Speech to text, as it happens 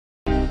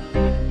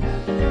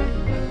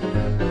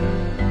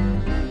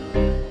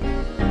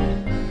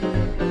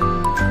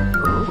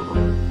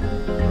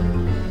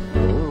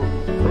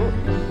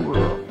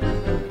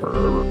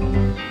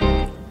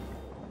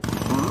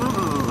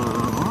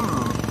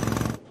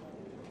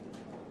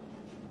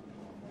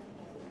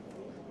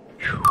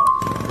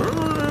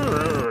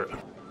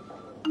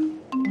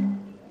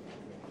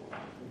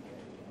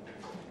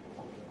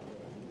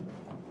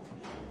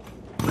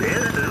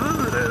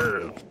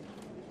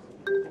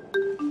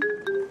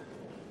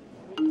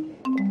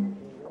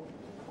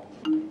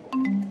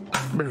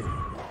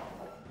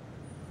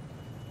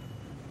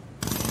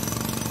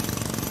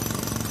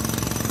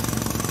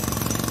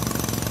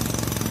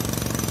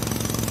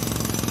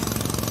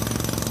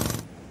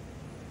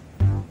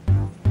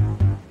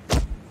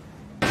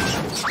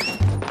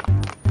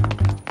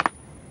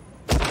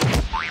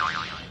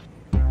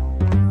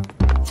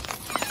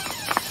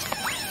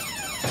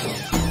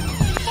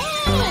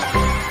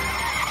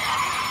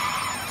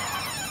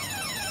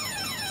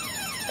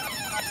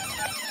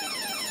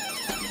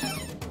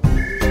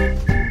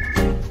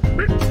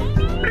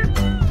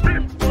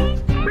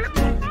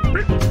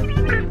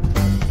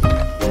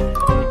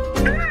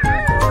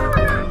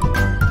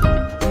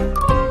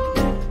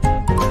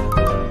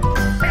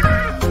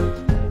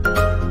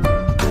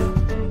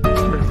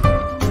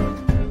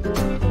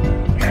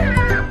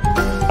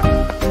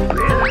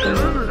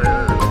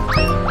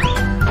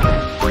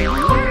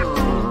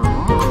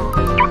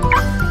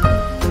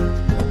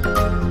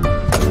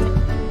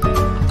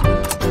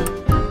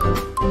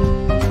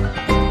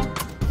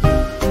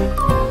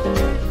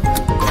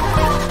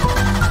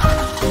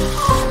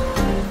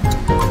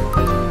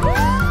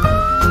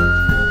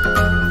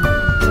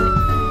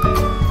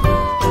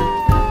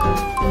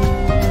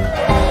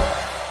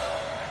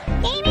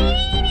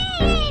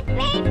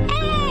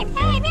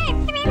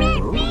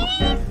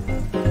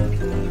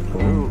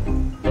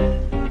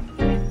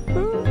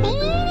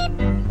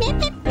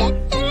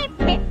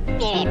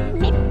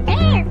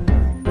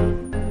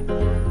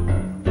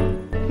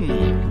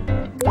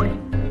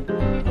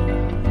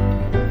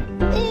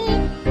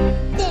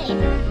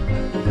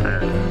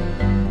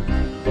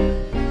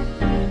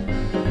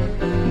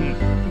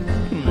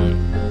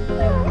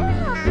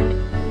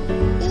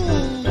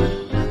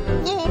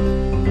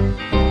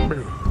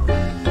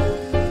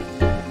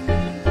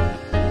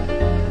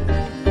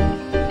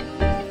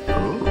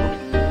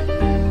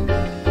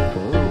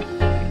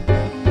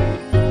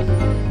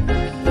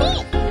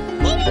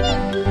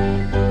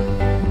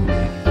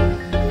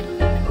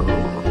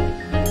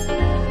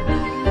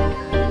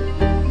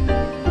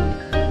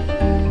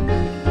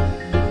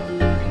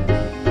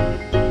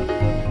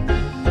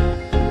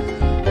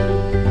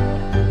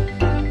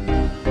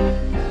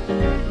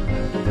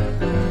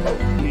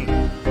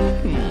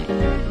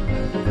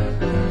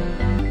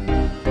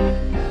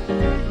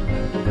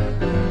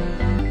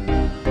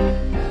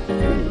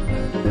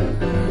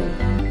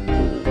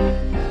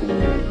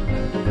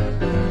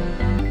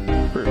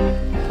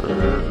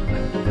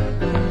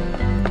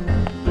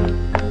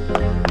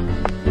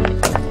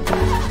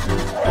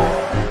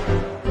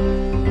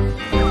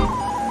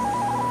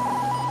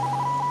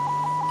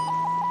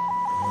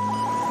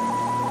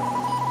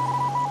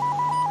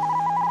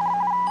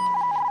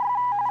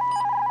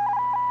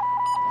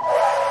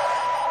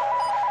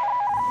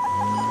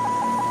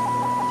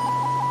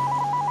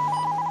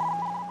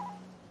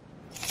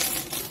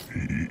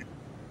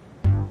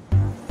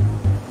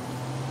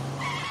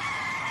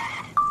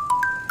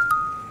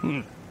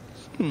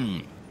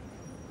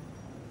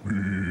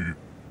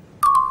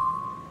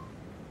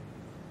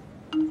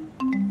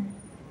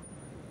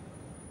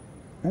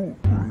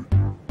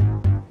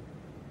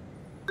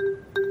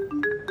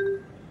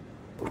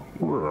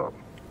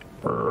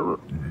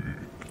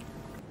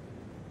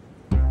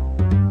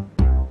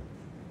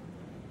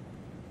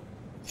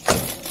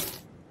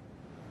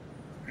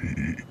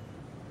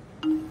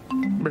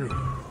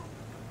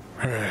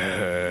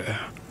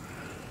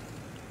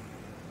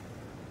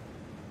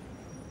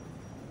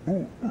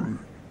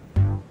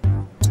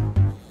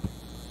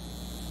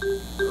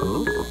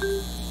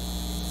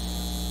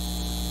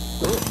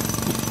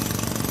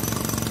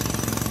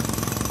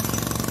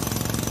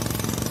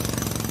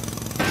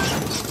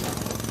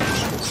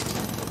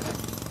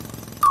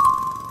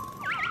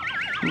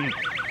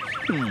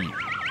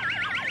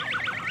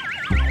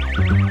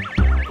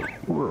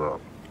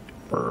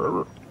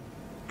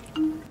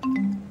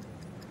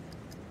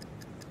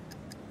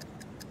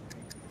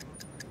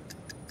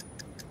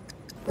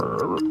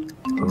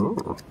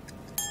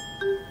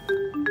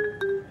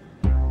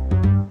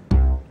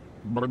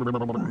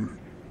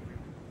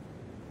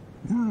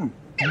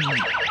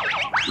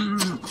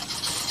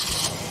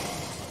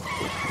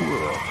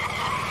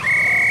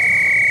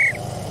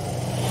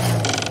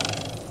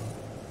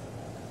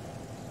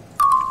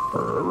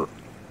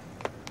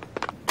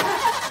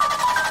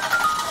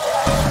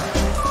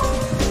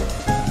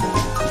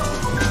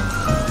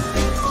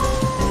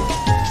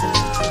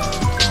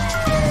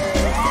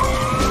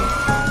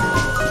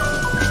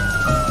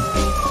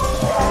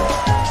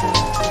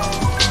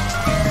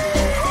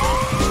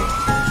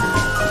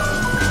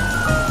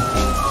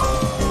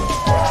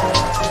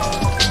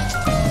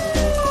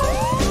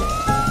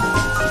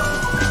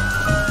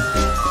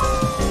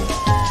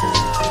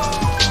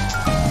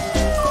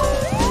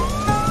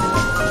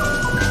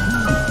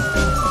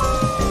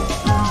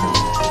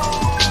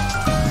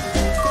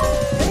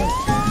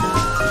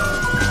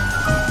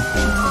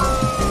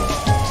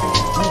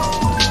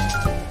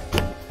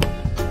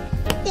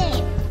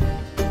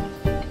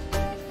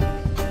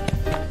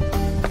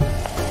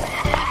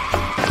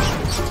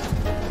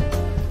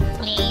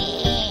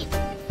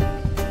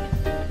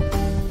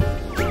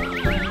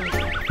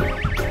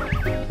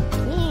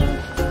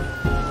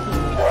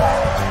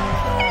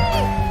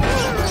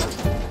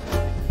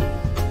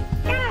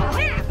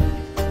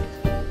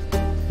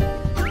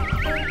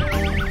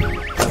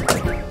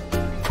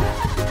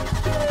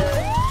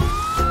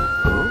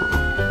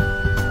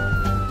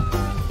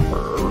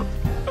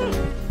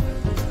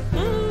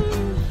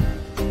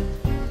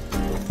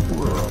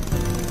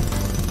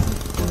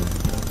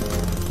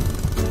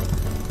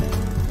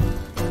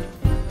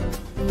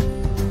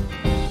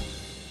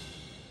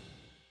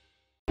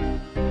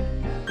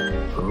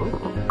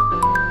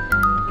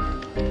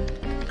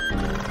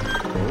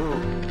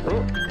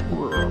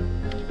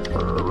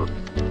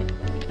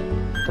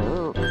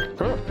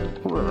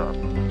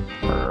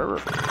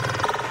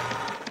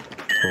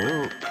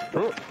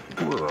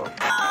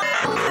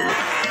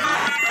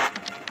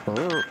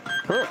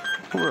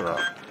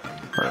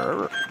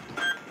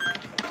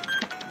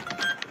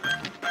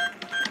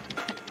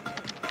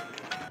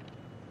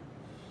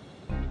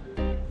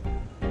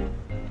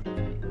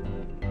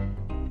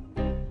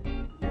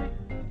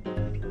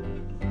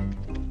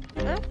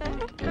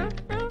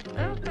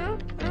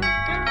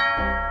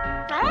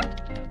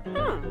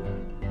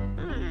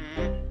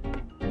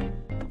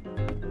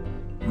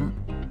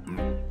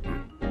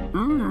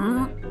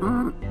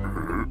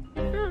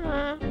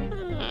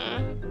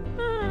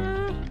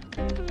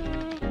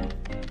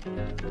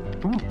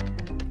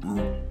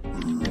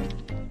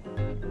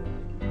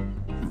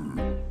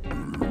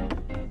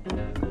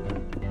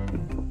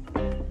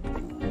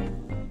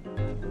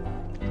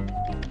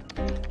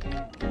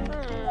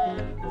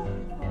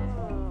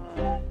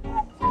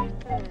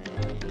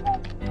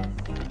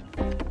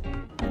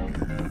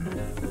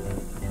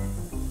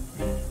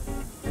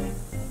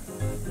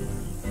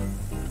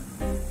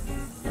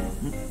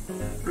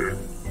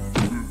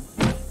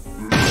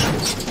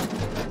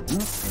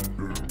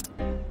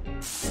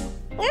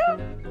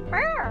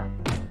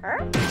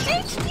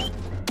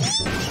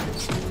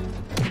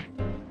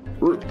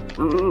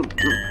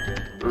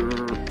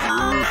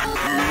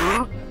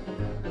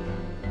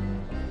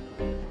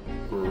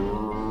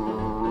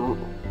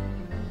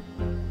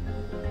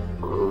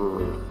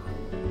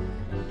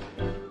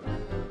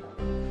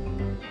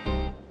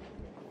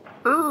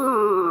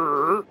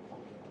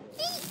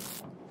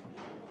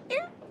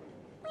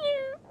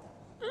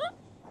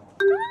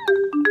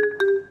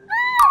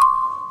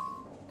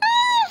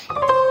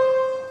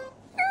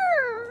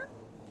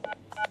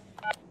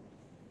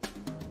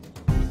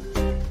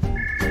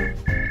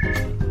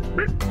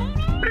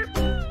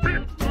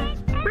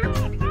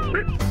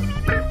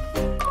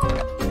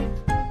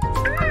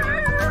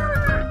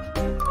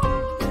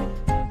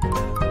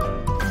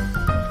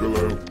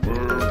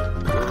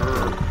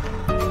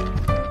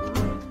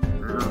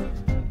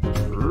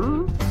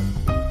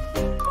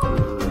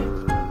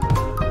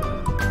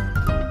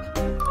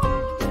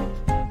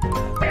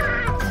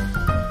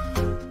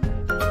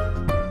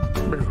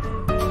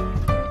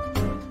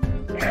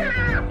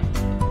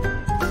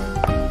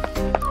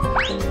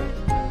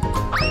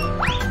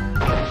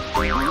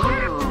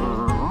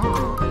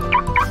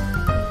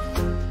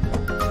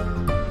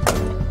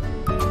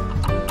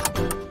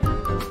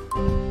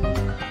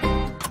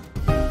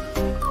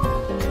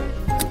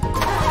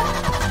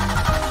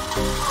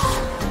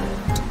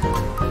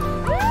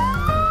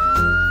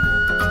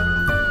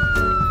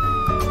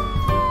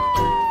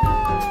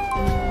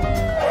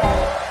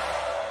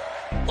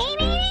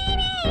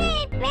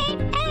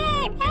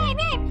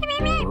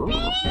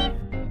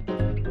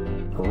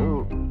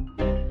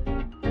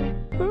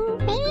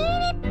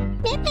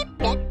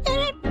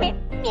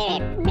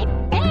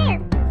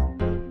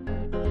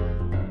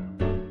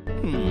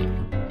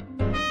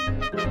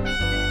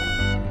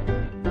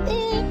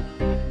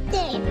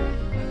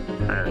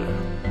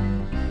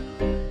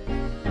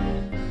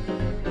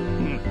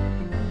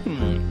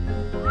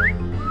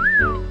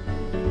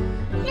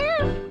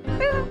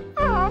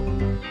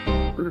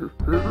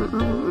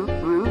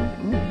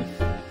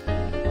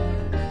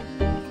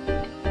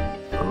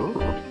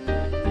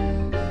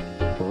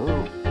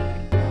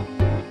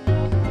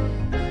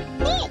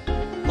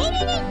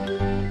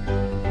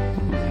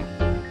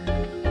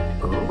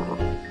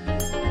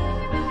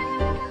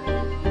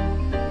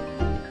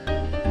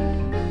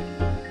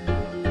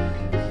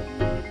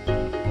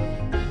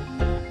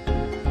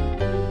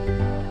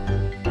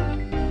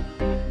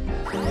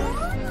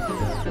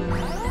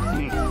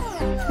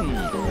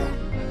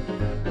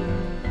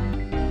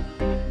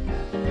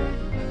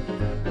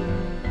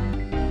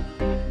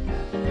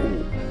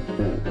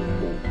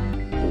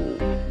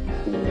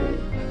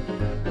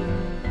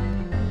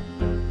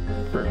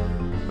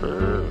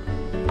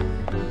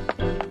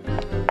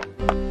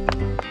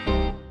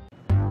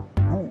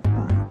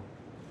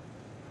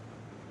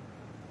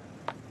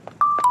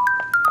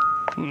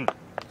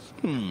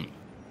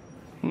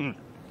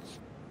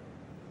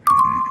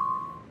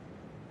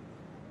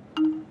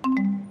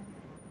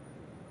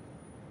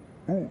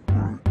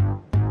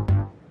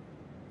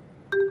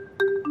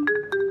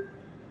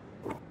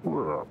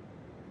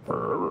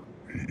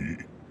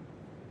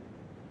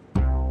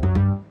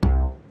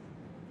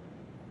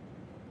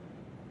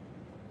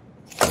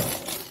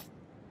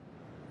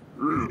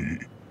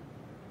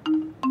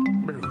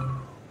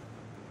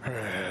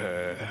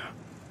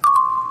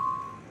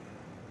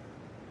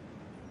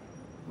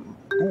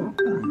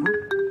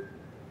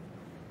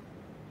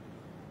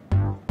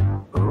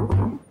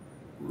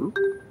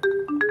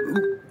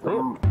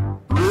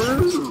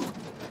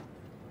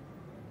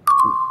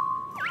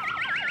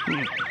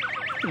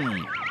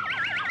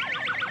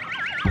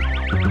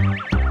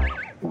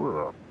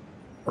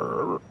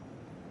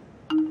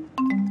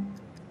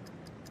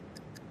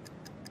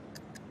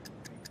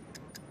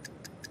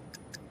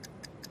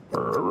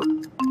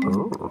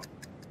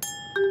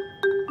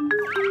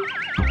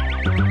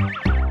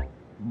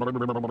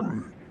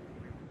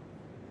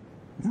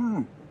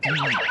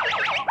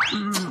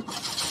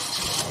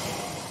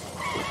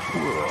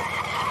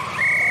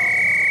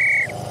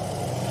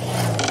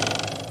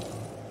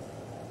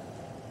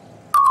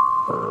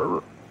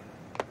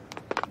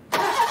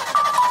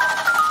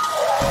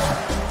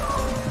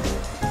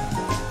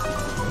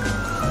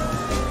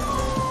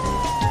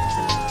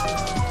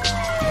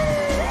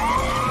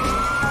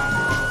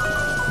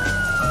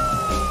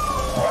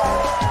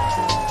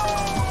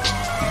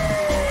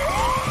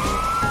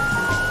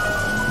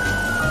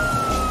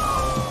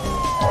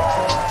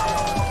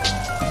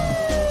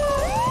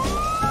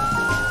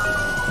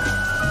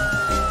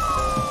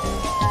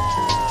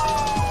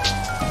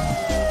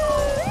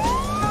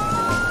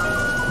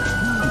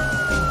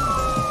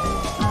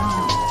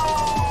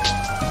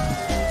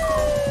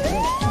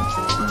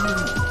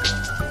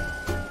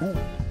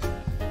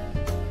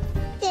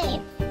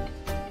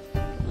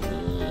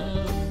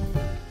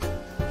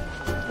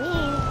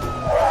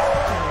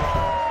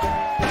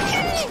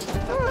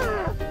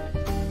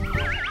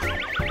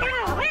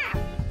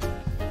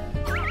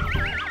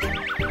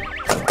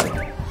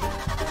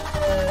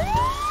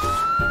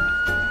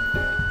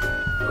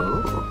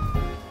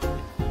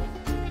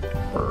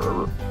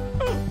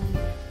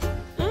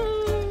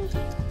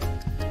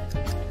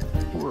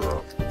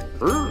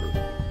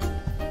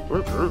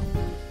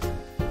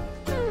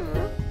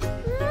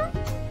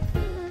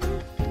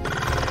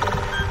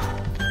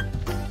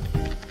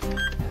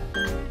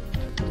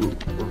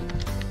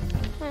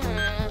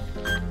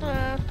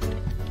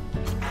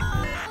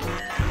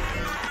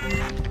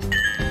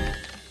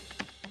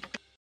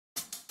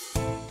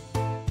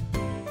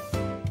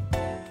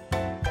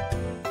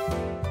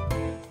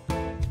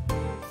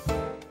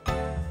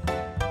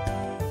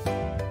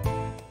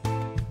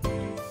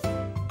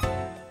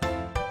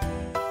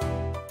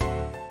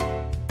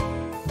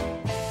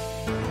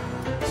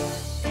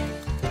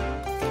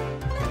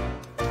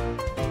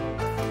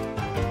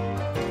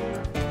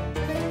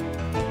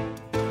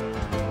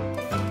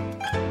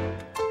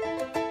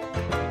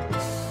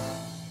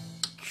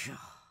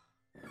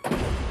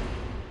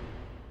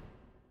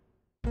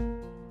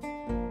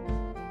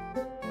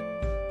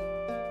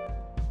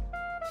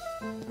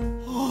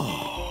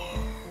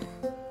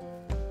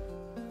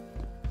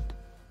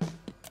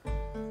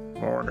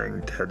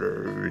Morning,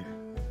 Teddy.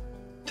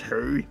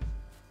 Tea?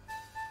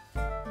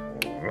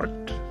 What?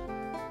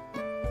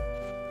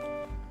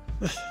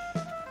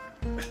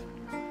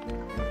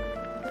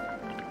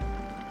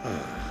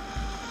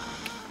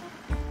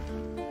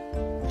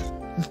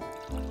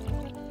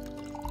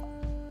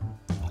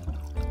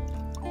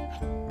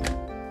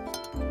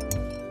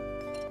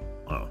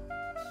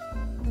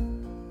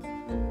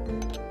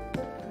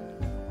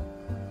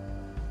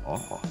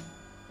 Oh.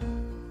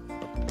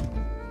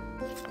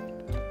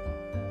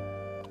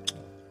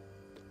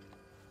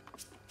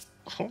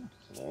 Come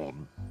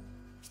on.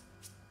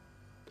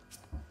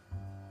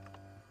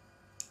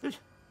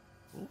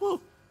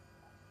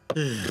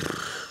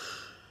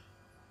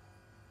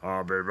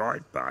 I'll be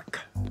right back.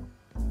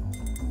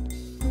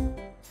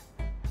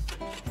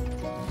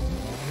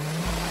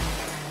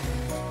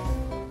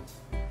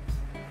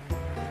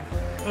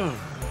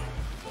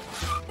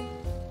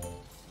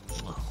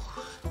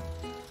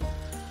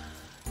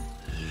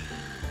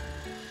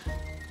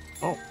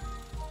 Oh,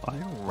 I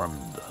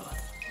wonder.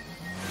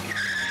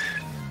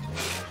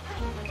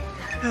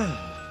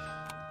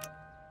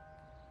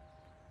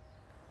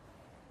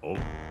 Oh.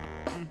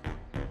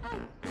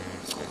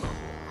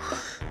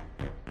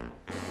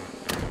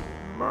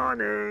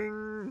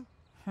 Morning.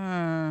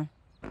 Oh.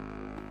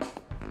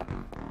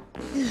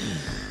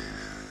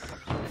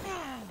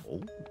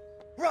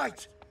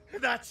 Right,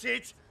 that's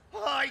it.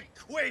 I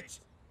quit.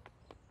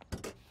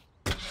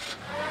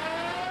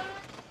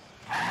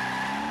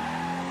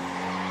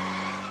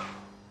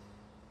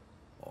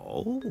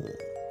 Oh. Good.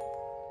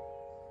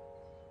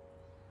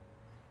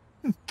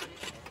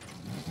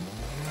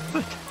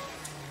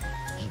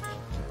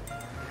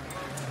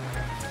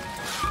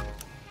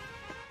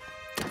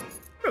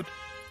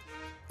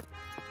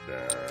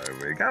 There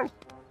we go.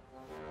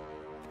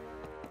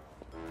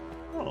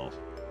 Oh.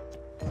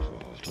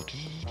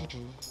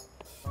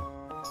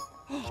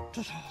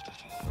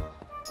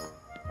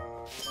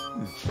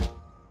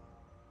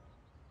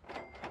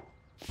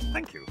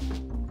 Thank you.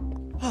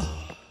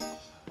 Ah.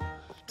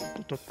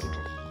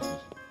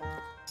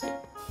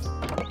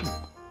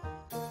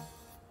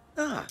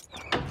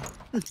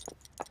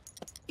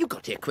 You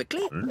got here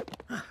quickly.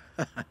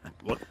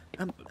 What?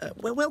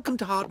 Well, welcome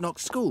to Hard Knock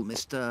School,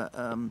 Mr.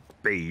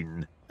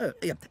 Bean.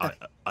 Yeah.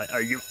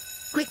 Are you...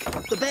 Quick,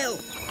 the bell.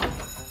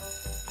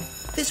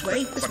 This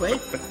way, this way.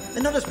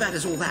 They're not as bad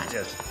as all that.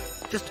 Yes.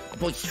 Just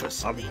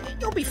boisterous.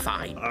 You'll be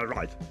fine.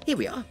 Right. Here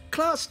we are,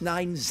 Class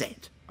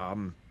 9Z.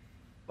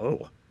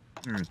 Oh.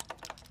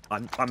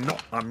 I'm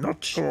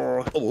not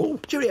sure. Oh,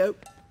 cheerio.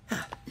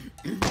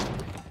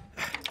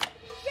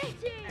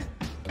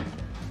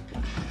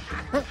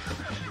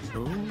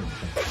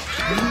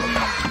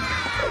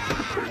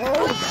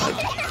 Oh my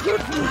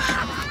goodness!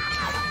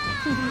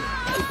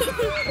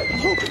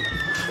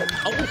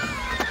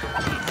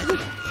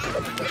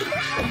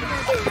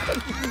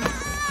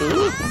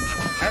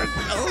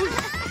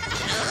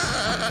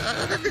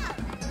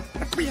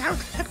 Let me out!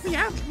 Let me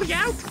out! Let me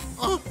out!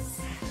 Oh.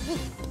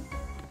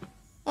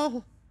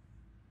 Oh.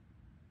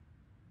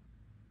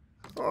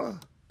 Oh.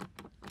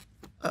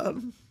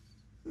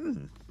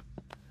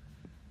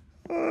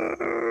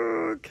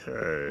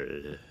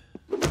 Okay.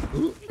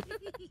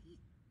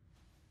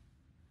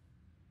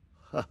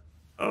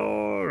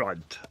 All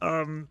right.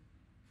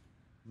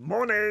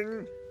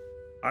 Morning.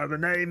 The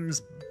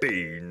name's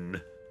Bean.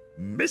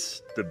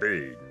 Mr.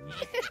 Bean.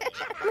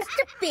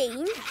 Mr.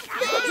 Bean?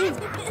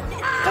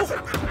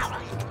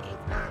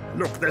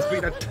 Look, there's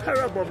been a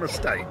terrible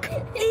mistake.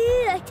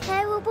 Ew, a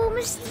terrible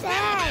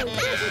mistake.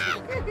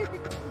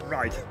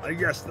 Right,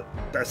 yes,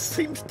 there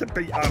seems to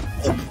be a...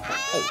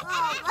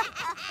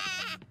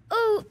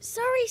 Oh,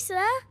 sorry,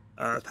 sir.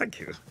 Thank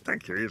you,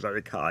 you're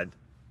very kind.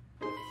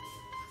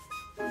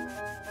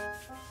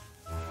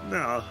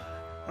 Now,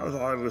 as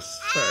I was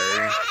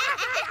saying...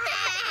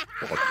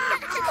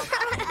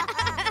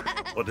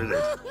 What is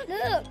it?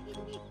 Look.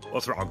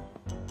 What's wrong?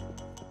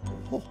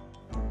 Oh.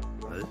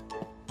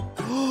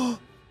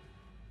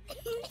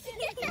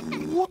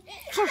 What?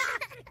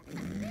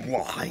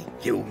 Why,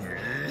 you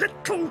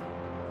little...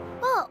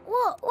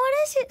 What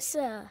is it,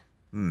 sir?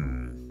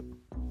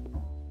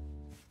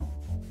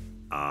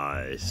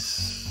 I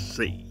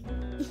see.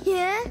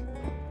 Yeah?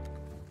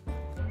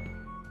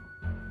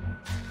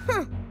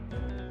 Huh.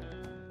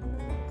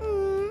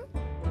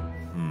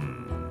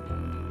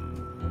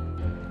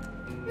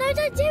 No,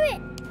 don't do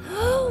it.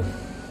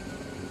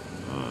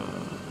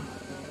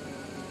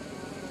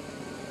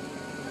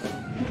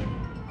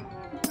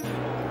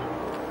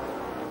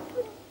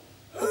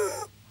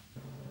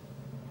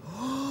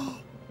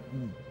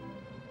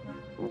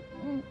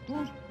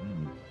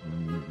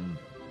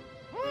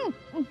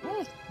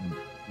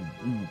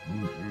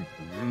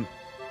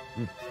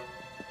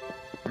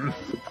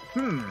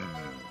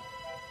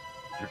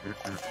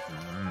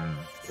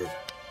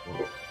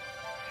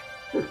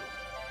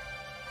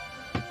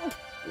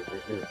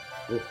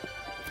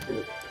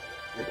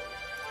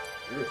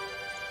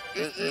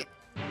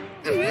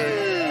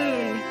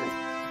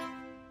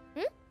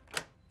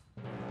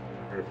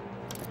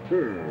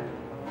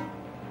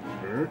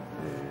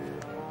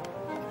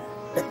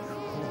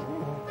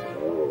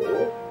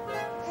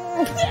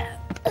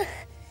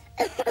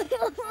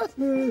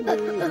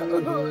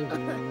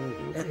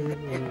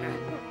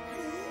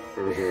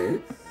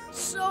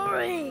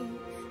 Sorry.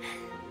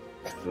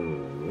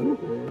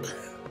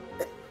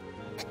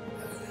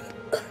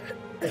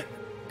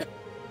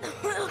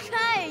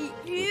 Okay,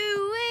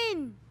 you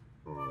win.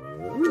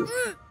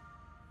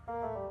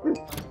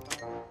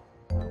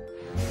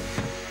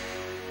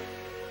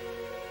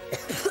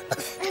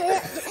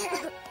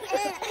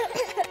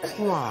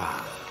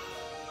 Wow.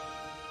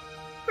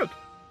 Good.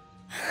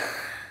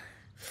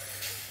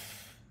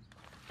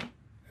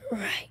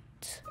 Right.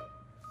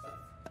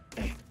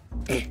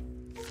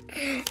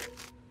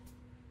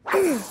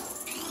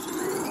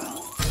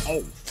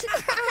 Oh.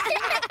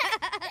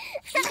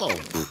 Oh.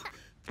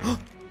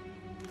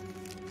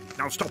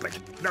 Now stop it.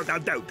 No,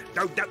 don't.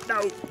 No. Stop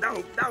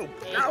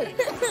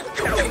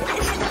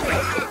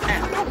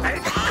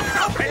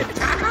it.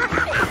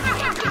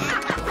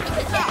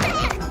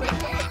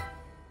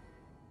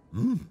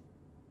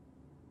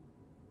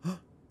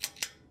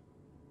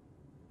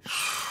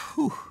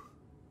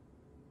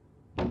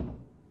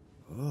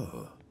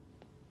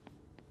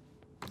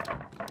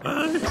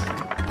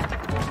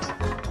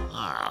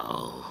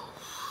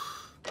 Yeah.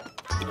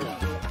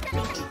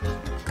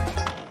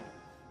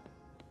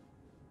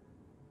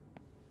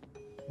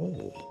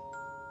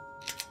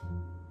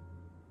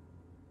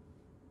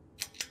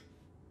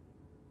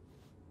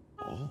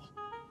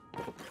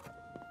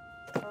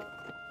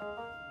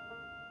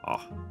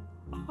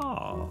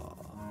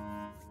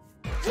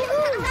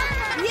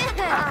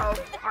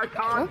 I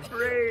can't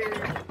breathe.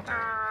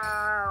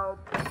 Help!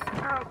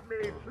 Help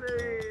me,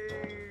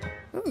 please.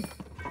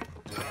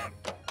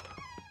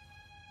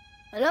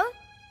 Hello?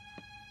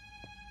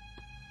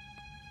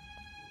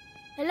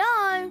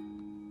 Hello?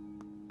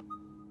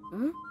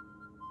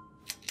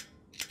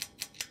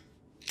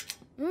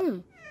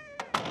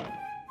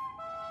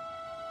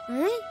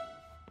 Right.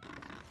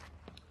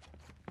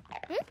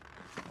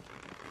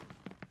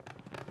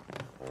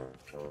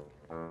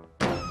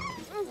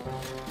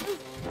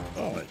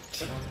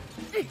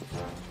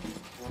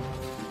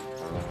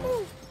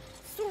 Oh,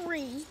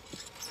 sorry.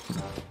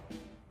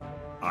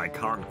 I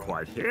can't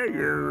quite hear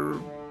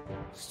you.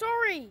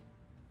 Sorry.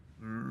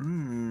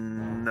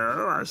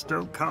 No, I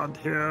still can't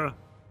hear.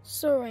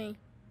 Sorry.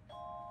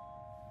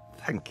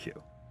 Thank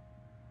you.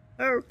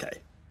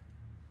 Okay.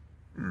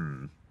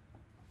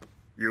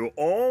 You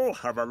all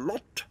have a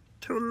lot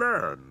to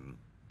learn.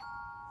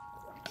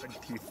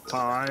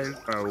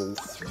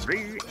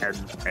 2503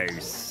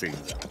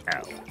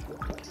 NaCl.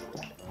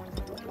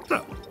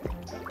 So,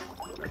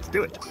 let's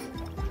do it.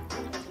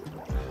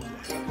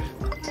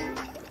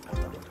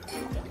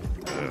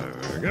 There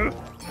we go.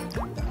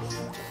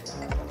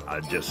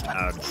 I'll just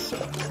add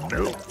some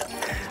milk.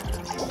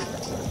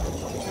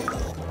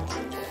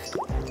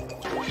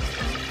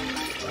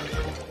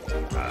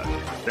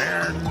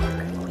 Then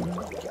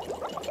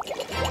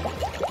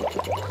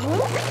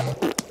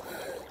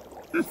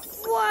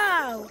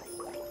Wow!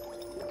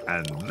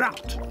 and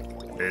that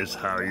is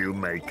how you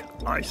make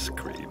ice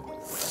cream.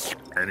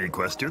 Any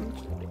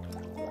questions?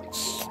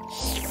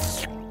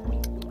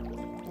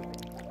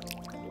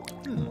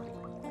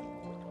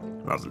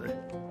 Lovely.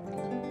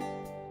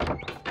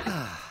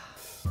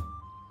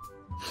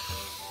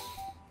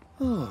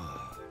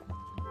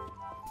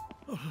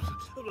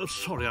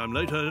 Sorry I'm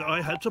late.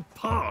 I had to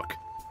park.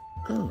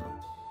 Oh,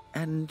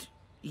 and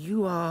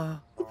you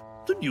are...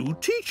 The new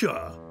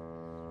teacher.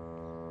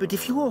 But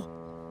if you're...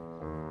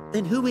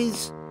 Then who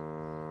is...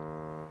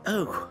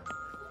 Oh.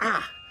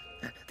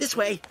 This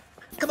way.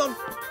 Come on.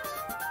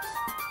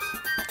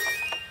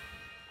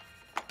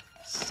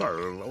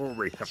 So all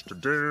we have to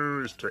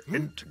do is to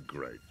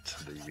integrate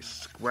the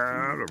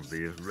square of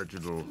the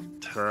original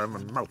term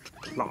and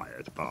multiply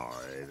it by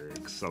the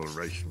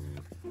acceleration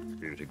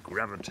due to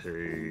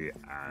gravity,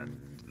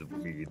 and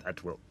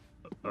that will...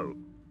 Oh.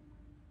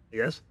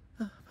 Yes?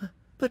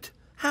 But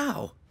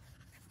how?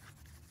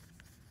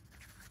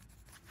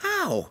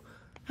 How?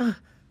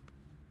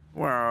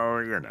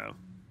 Well, you know.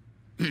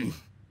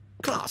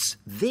 Class,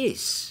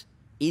 this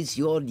is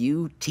your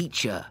new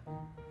teacher.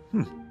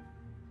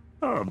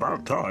 Oh,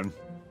 about time.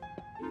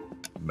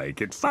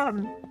 Make it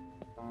fun.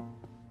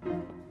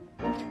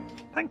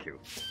 Thank you.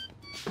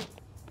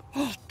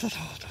 I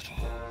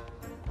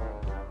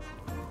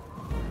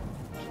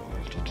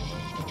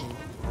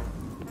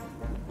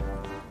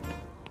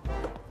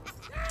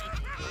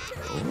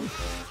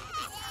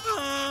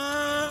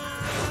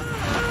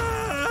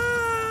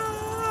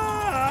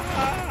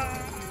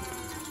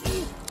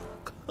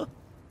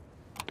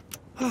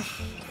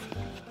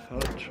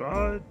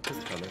tried to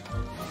tell him.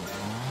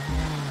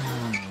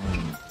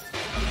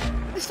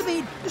 Mr.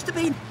 Bean! Mr.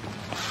 Bean!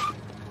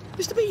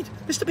 Mr. Bean!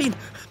 Mr. Bean!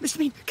 Mr.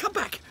 Bean, come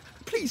back!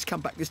 Please come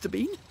back, Mr.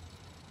 Bean.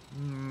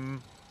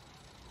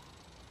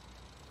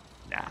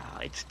 Now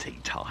it's tea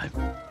time.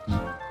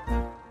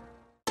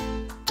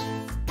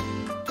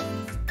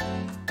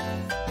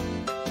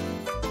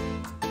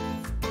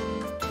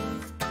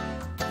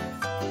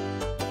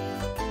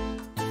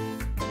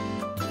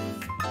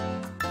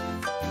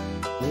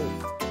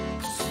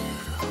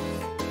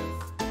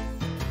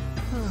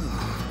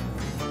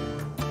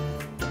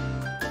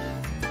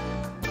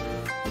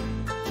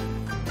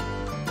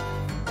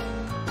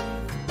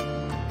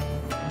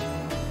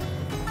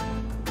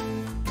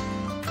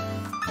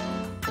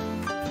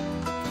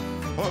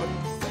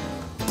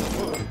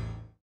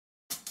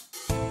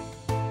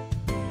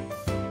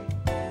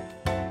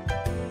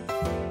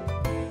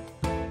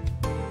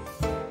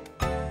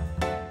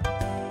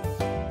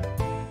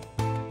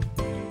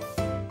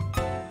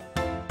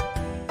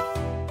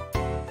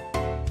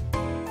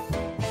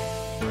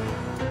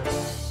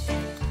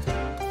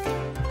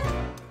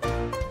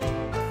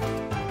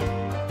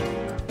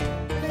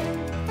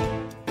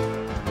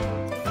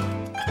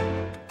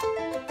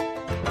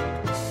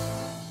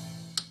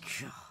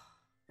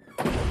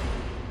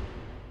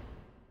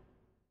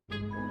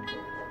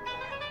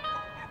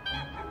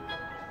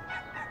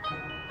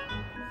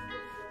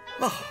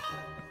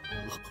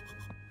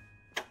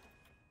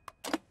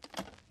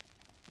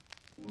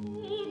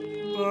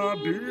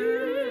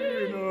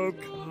 Bambino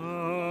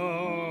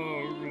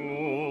caro,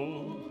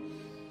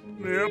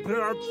 mio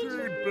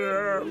piace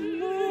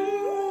bello,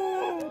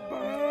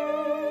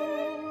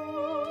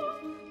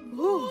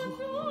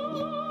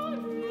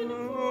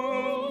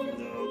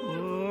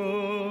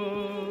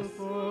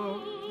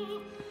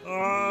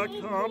 a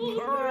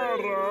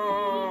campara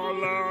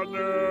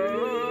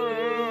l'anello.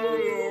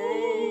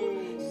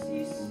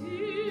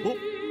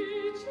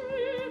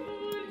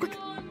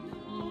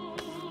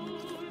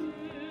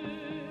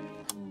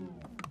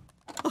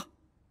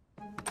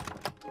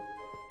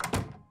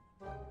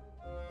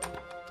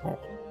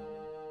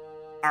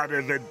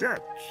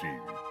 Arrivederci,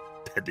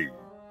 Teddy.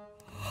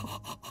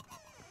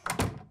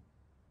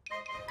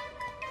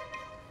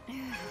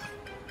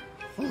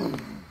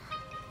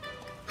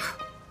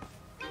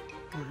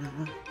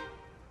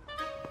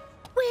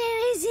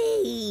 Where is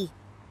he?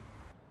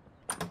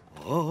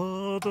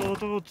 Oh. Come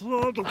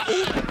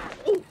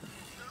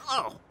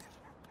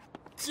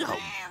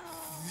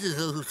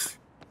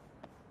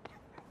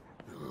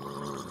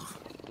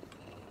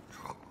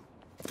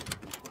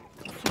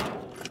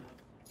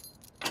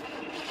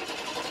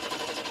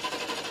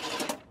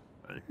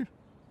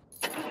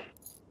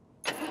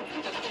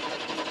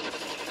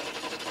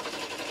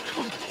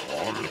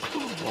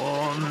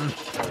on.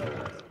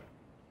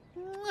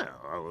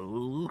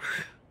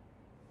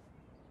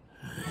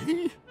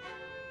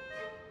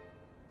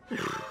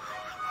 Oh.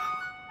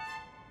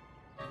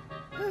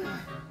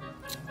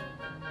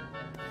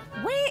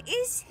 Where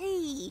is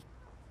he?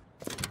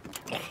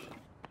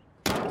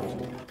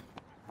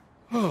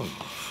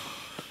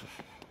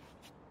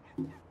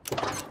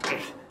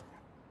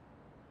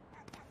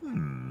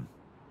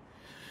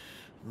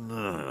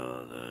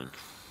 Now then.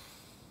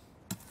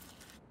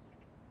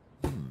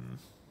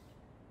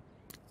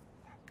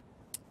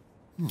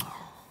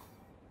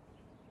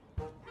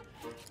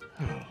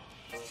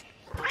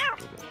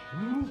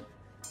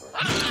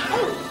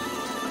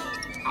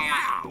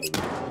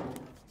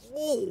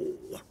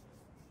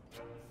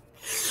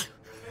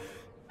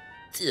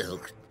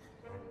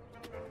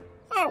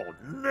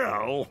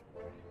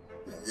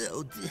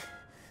 Oh, dear.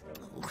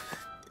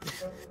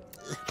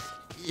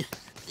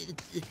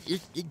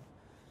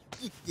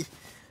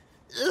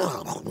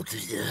 Oh,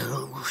 dear.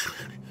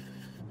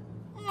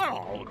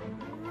 Oh,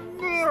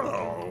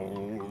 no.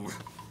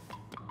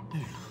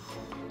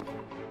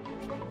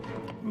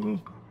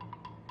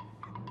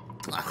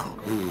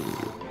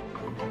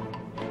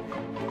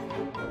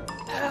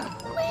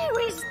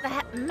 Where is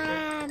that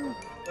man?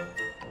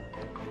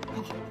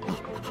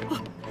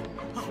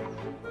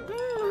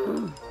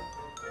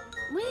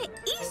 Where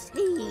is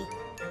he?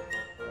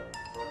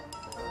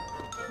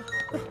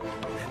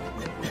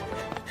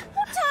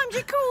 What time do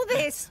you call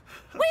this?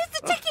 Where's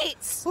the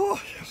tickets? Oh,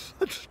 yes.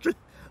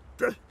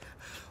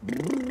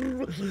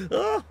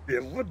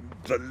 You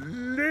wouldn't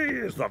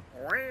believe the...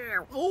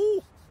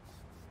 Oh.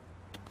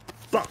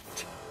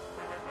 But...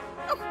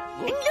 Oh,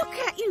 and look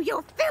at you,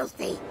 you're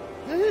filthy.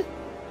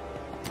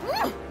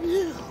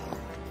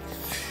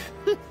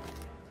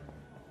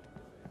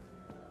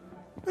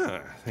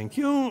 Thank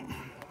you.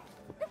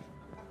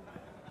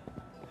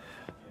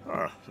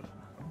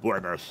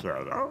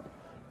 Buonasera.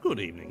 Good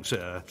evening,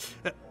 sir.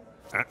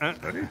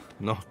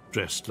 Not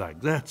dressed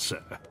like that,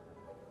 sir.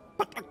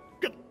 But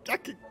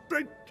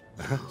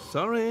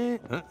Sorry.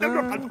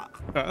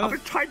 I'm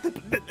trying to...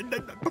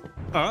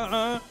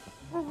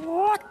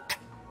 What?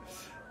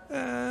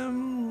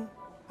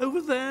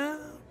 Over there.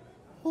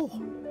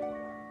 Oh.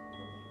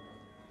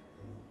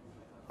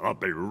 I'll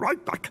be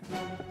right back.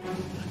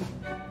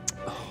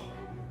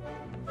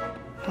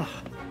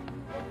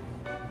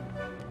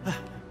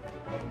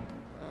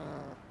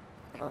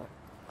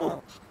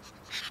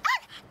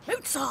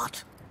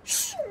 Mozart!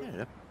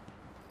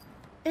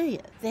 Here,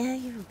 there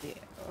you go.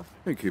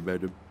 Thank you,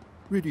 madam.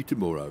 Ready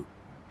tomorrow.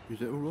 Is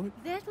that all right?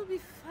 That'll be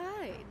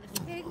fine.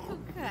 Thank you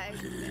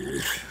kindly.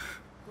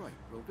 Right,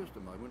 well, just a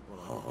moment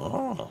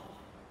while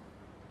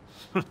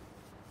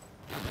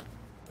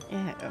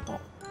Oh.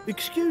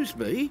 Excuse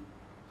me?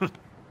 I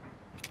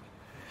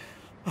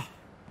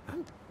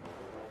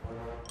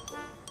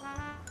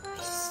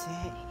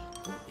say,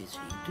 what is he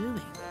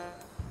doing?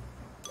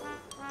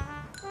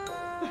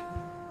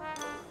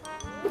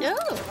 No.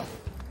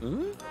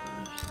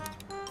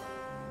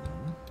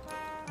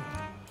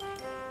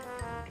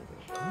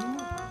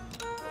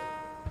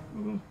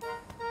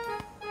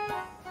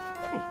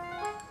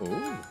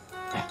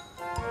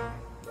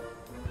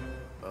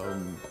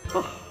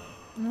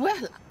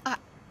 Well,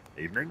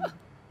 Evening.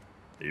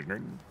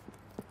 Evening.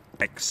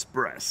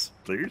 Express,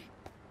 please.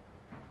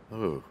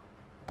 Oh.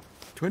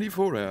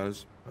 24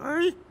 hours.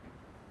 Hey?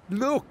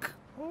 Look!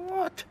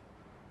 What?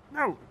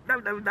 No, no,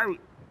 no, no.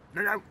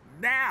 No, no,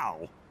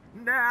 now.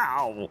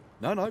 Now.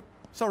 No,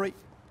 sorry.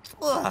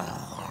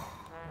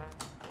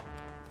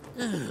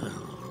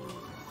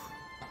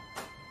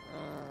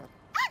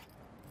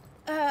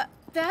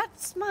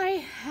 that's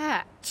my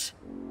hat.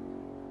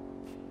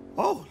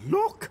 Oh,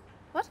 look.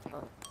 What?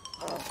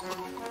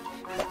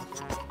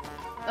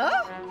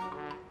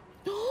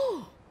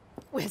 Oh!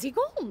 Where's he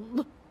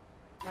gone?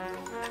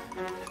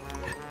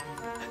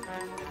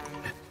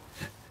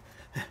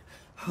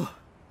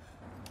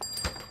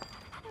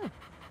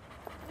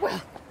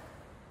 Well.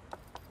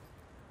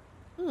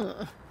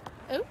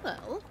 Oh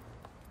well.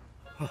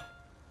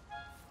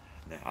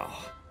 Now.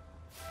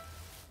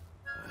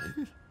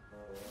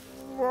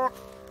 What?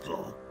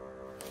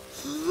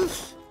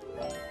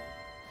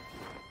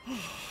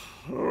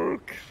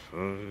 Okay.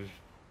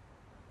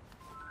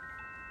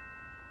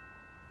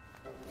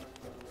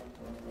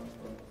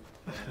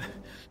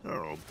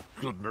 Oh,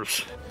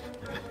 goodness.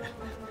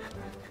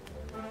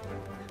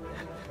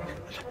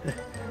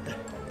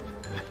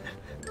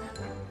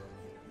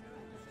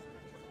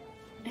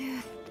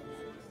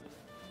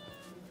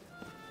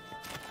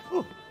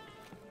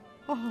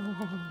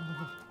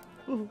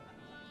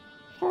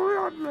 Sorry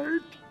I'm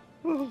late.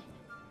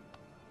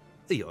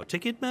 Your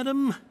ticket,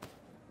 madam?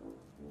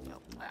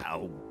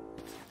 Ow.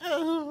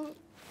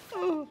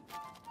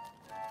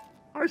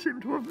 I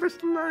seem to have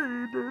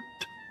mislaid it.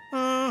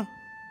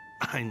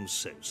 I'm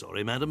so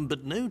sorry, madam,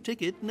 but no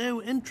ticket, no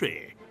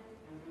entry.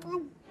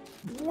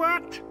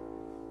 What?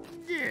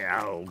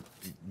 Yeah.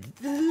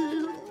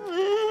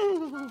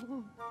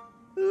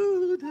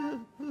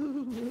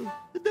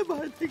 Never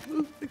mind.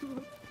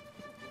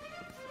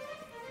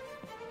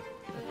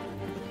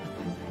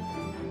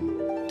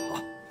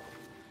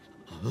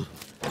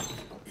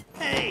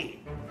 Hey!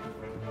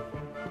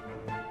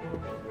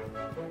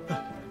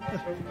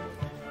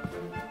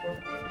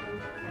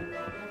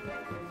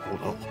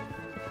 Oh,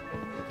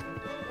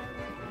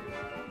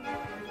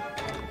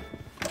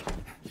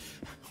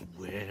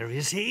 Where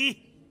is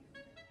he?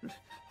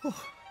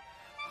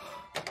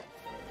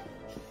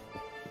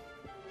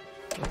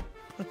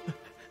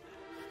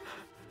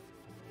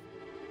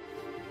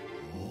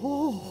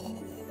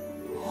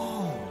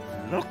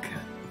 look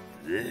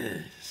at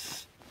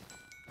this.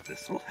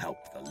 This will help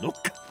the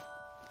look.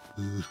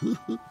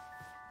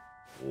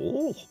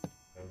 Oh.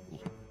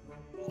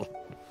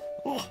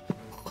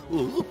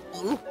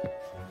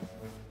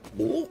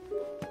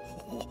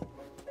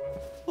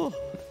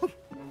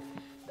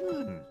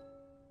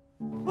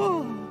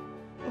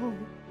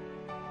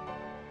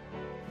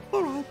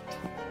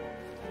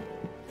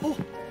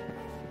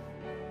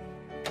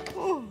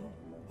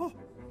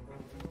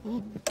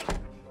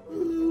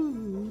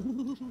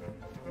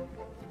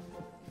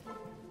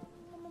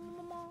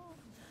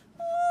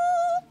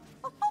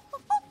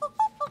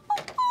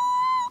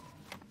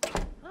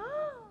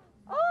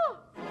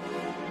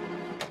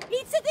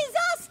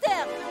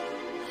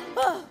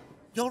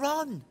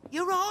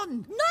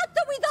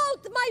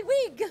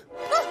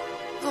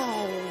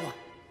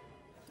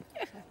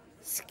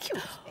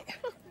 Excuse me.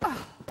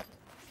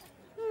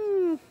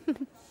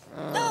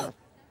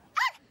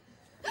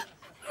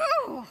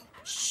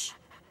 Shh.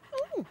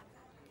 Oh,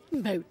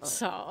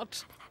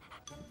 Mozart.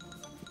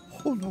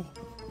 Oh, no.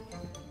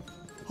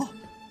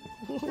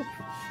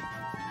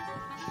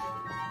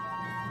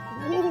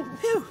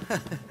 Phew,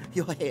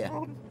 you're here.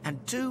 And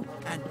two,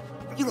 and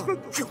you're...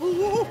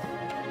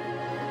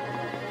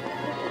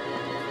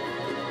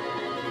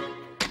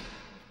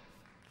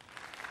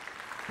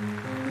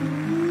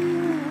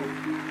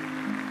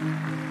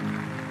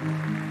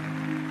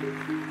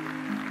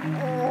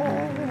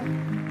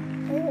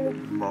 Oh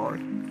my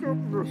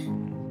goodness.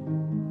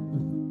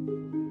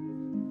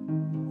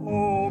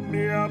 Oh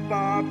mio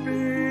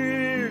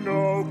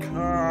bambino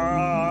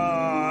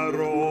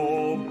caro,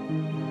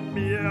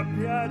 mi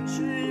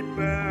piaci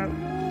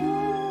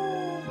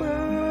bello,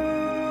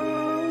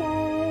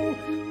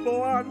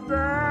 può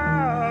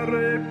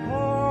andare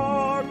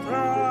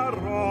porta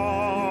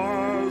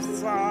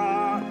rossa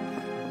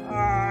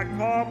a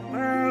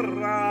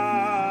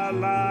comprare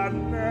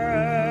l'anello.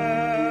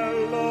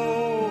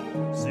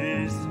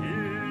 Sì, sì.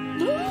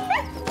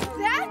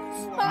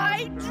 That's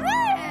my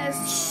dress.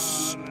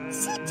 Shh.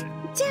 Sit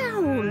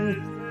down.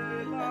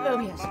 Oh,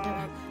 yes.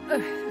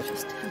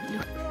 Just have a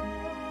look.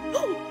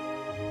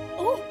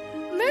 Oh,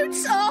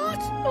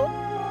 Mozart. Oh.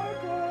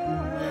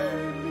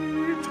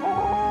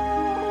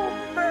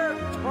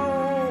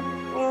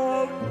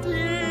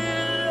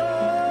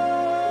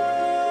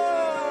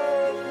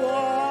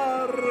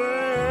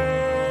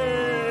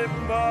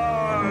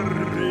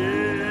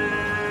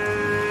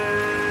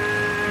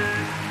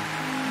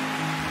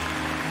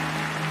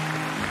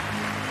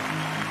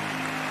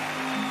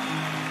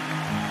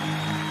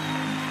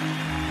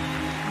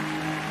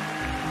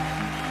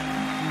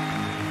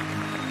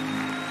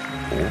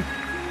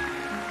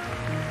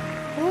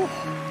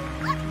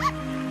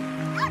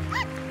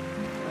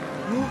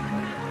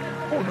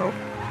 Oh no.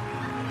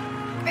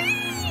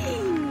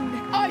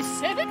 Bean! I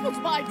said it was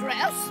my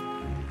dress.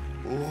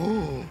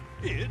 Oh.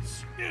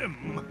 It's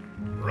him.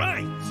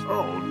 Right.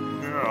 Oh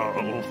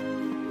no.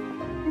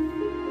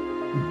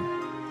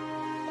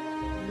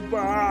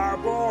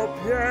 Babbo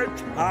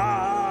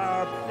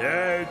Pietà,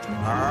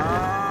 Pietà.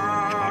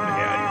 Come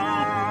here, you.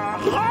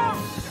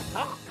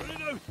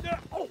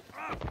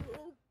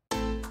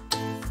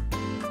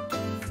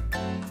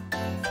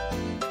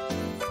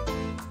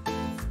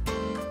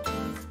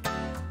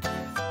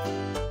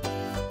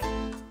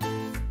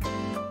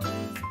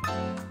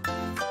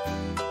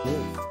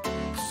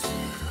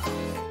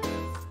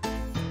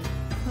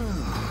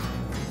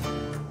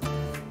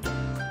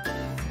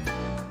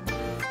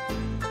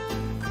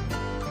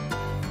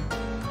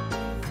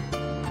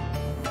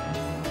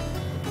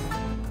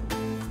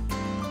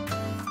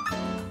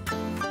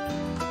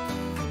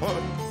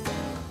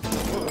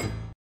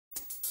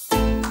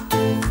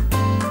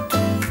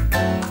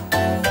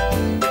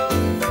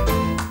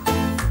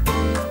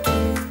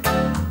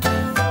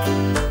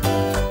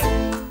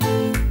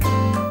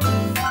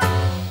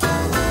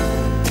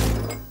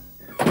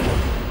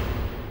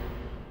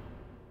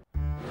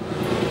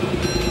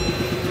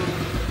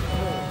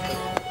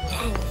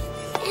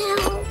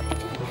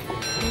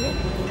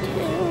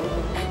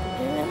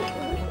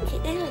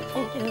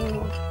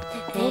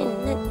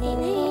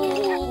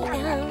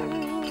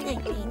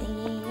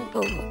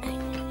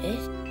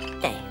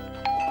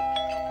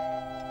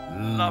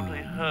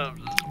 Lovely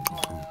herbs.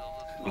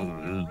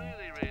 Really,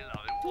 really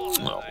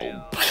lovely.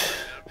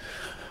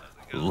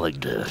 Like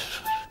this.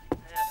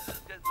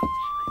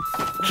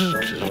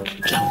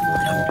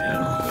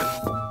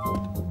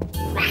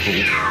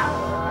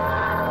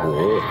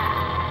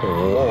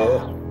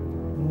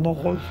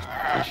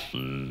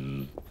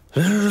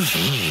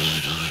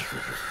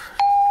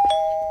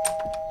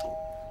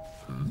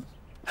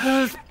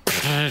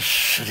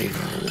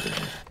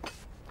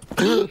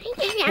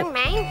 Young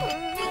man.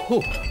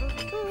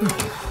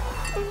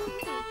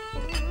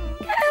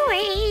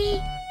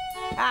 Hurry.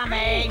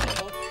 Coming.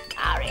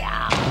 Hurry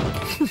up.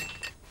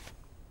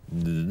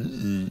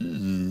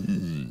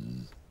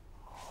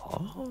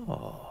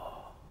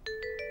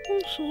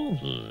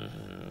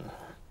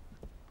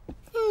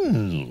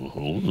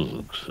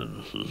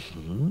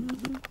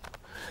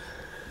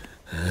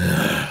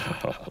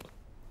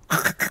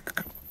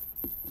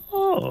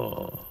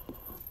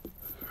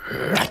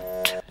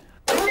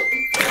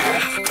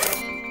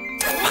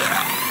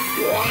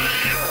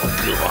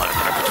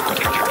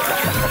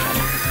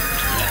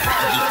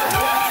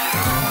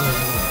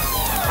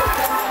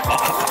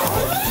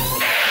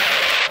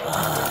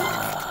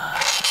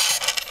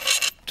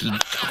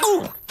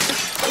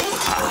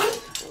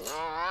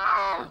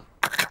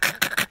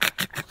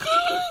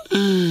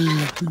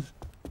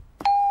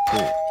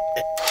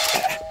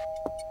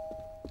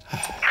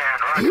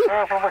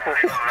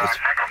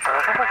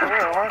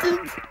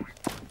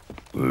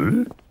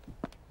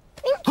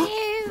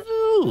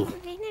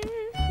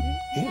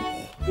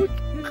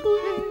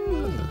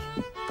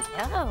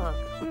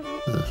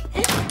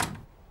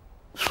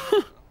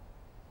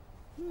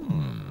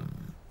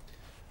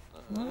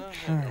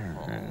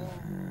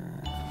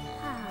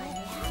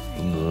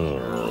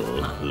 No.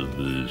 Oh.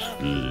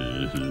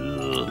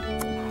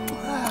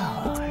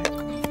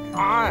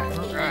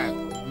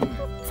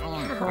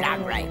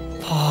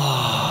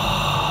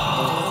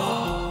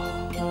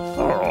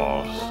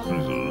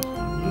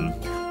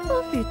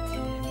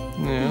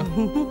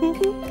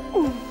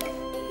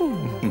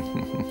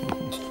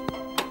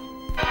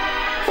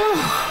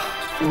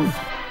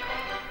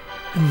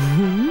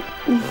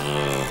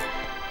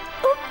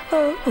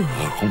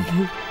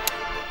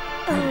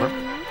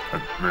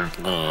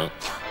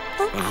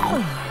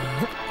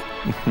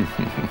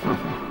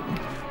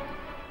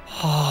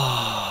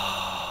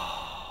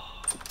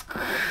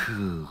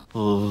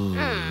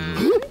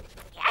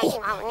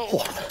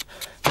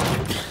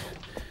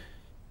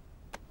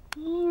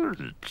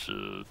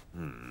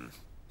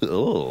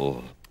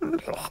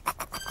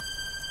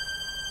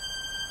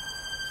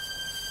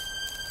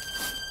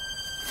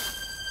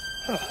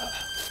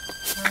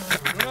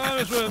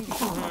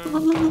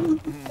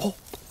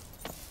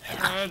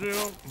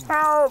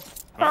 Help!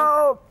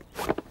 Help!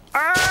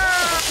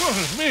 Ah!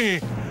 Goodness me!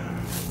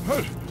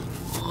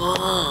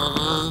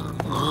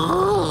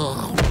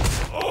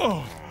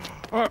 Oh,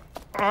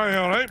 are you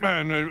all right,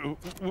 man?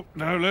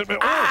 Now let me.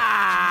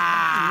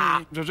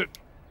 Oh. Does it?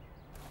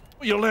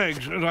 Your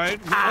legs, right?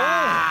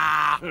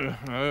 Hang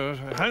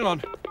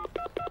on.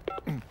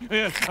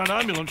 Yes, an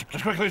ambulance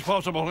as quickly as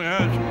possible.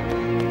 Yes.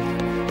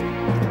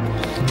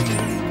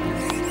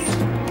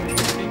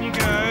 In you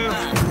go.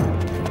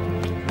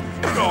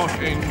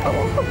 Rocking.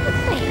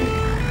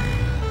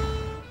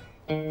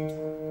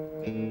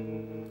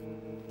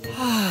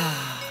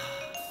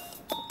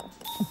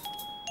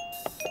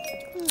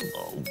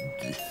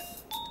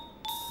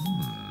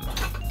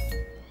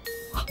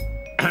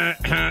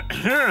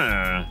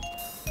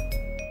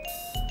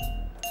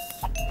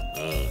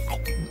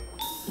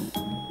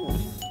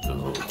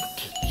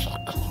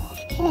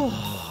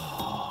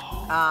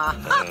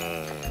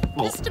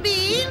 Mr.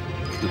 Bean?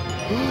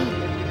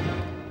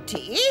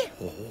 Tea?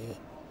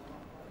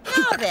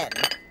 Now then,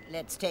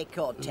 let's take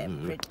your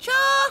temperature.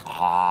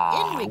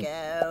 In we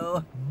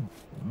go.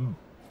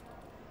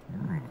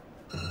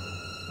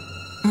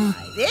 Try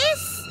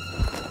this.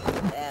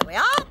 There we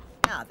are.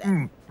 Now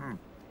then.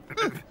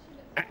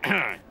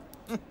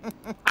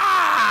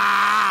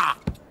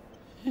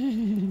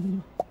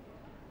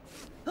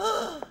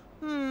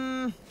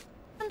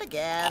 And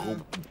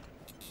again.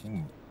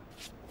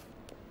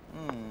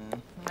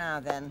 Now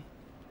then.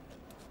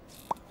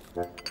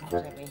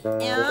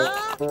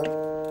 Yeah.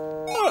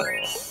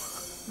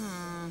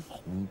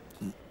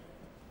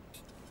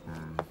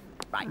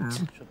 Right,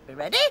 should be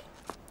ready.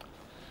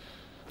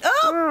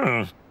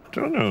 Oh!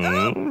 Don't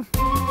know.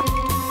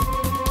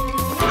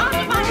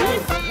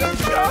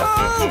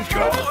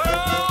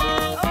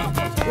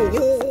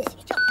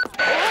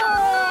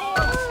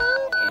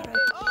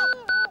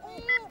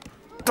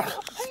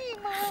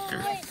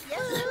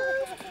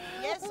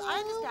 Yes, I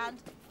understand.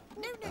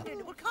 No.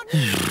 Well, can't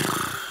you?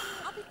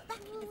 I'll be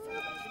back in a few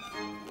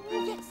minutes.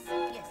 Yes.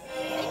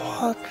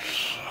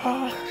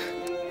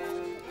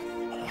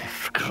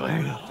 What's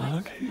going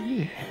on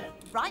here?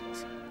 Right,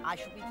 I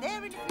shall be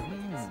there in a few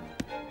minutes.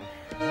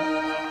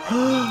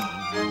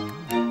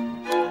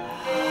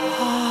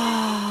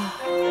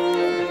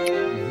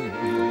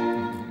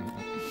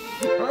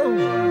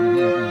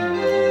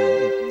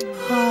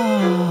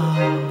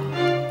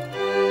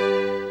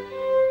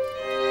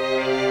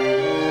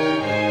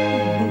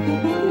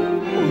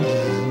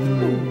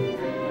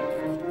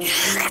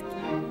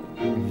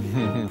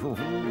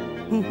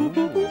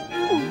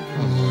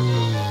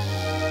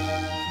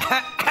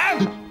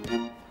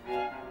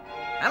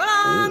 Come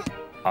along.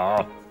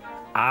 Ow.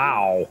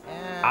 Ow.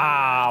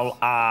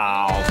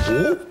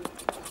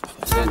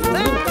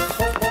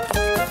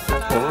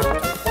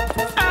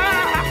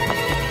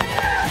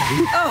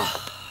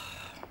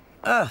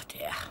 Oh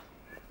dear.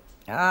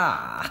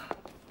 Ah.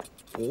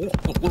 Come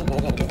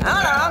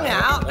along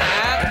now.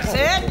 That's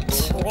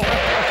it.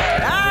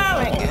 There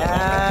we go.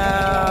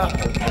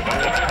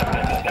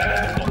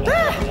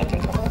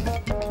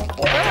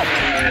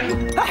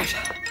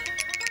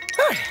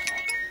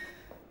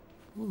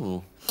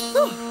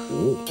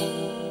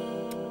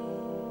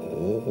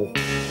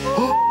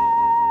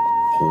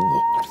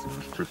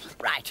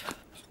 Right.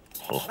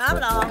 Come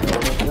along.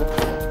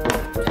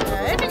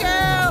 In we go.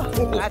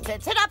 That's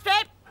it. Sit up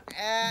straight.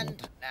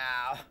 And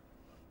now.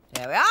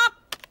 There we are.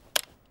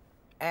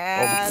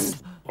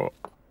 And.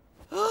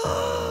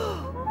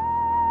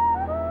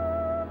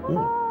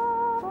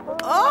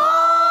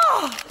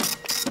 Oh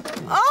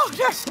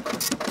dear.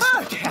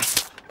 Oh dear.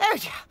 Oh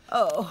dear.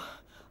 Oh,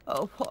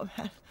 poor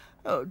man.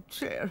 Oh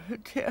dear. I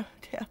can't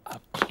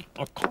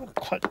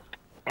quite.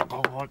 Come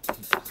along.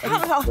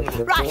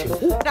 Right.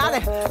 Now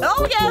then.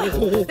 Oh yeah.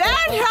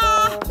 There you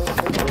are.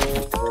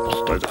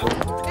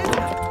 Stay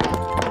there.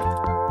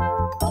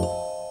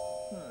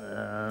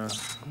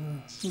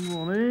 Good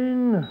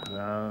morning.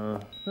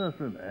 Just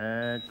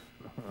relax.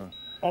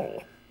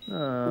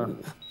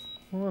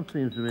 What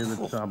seems to be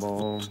the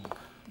trouble?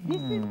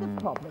 This is the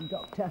problem,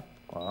 Doctor.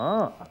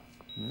 Ah,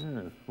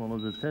 yes,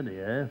 swallowed a teddy,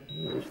 eh?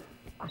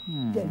 I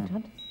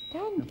don't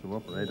Down. To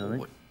operate, I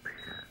think.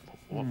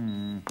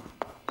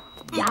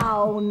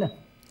 Down.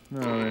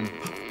 Now then.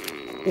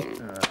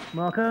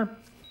 Marker.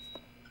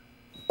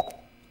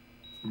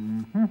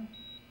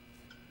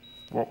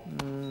 What?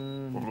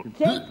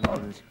 Take.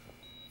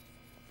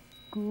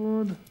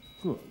 Good.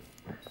 Good.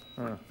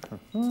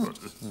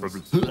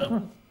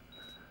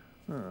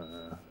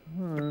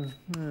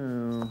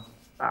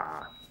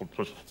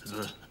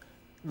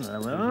 There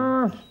we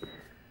are.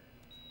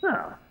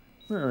 Now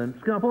then,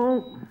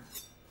 scalpel.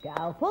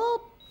 Scalpel.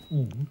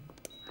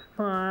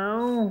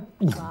 File.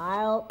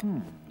 File.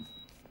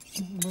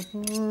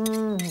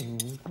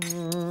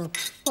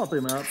 Pop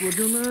him out, would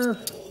you, miss?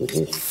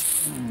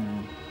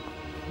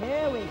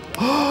 Here we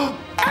go.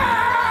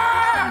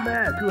 Come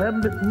back, you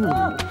haven't been...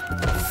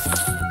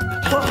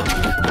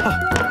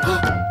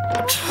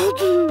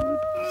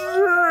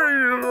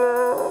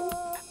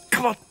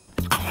 Come on.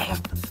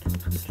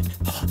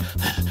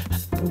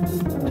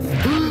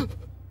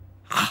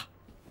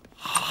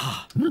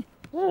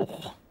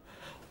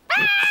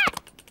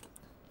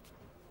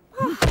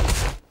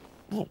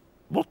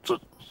 What's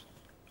it?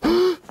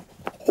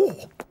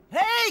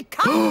 Hey,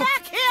 come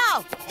back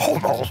here!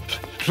 Hold on.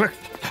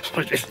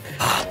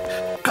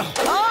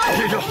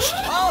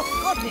 Oh,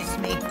 goodness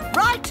me.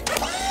 Right.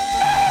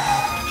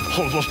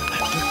 Hold on.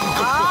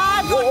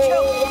 I got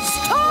you.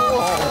 Stop!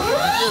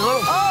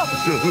 Oh,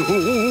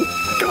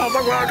 Come on,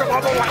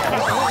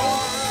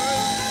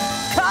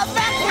 come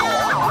back here!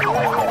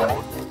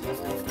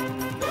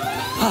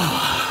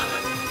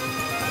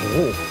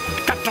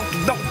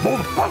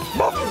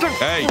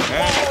 Hey,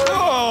 hey.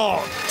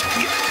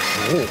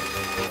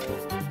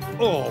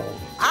 Oh.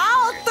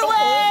 Out the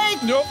way!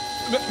 No.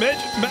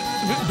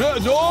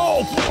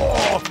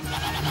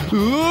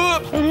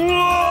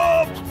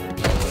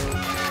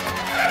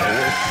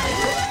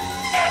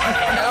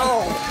 No.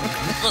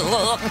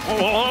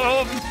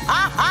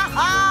 Ha ha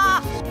ha!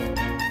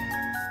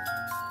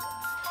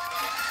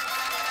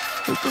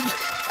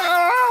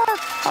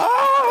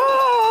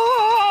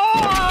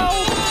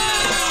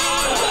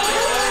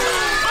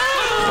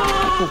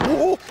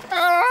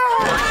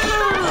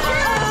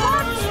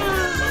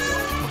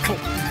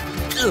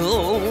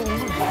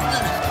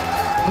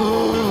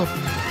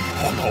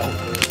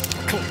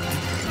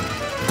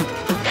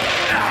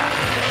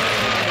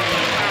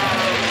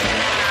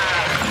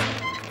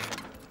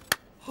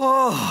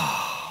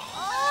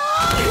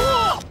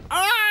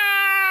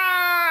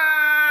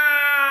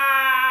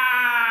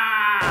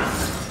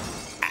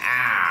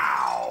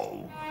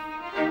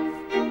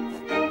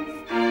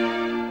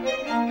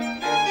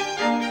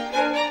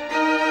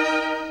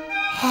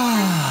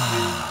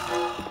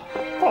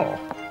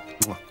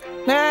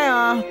 There you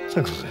are.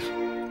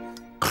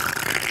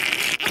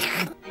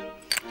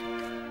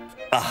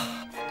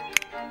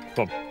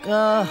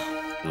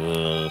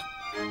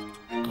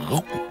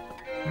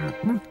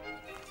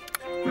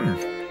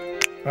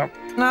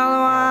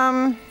 Another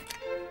one.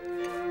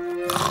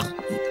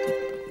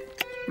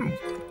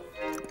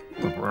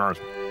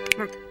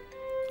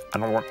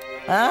 Another one.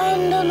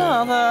 And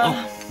another.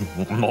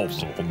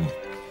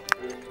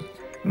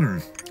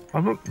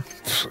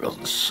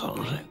 I'm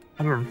sorry.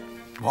 I don't.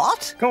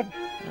 What? Come.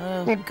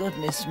 Oh,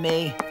 goodness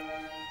me.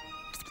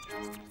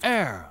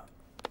 Air.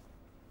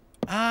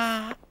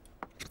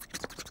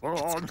 Go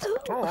on.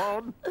 Go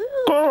on.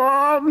 Go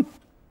on.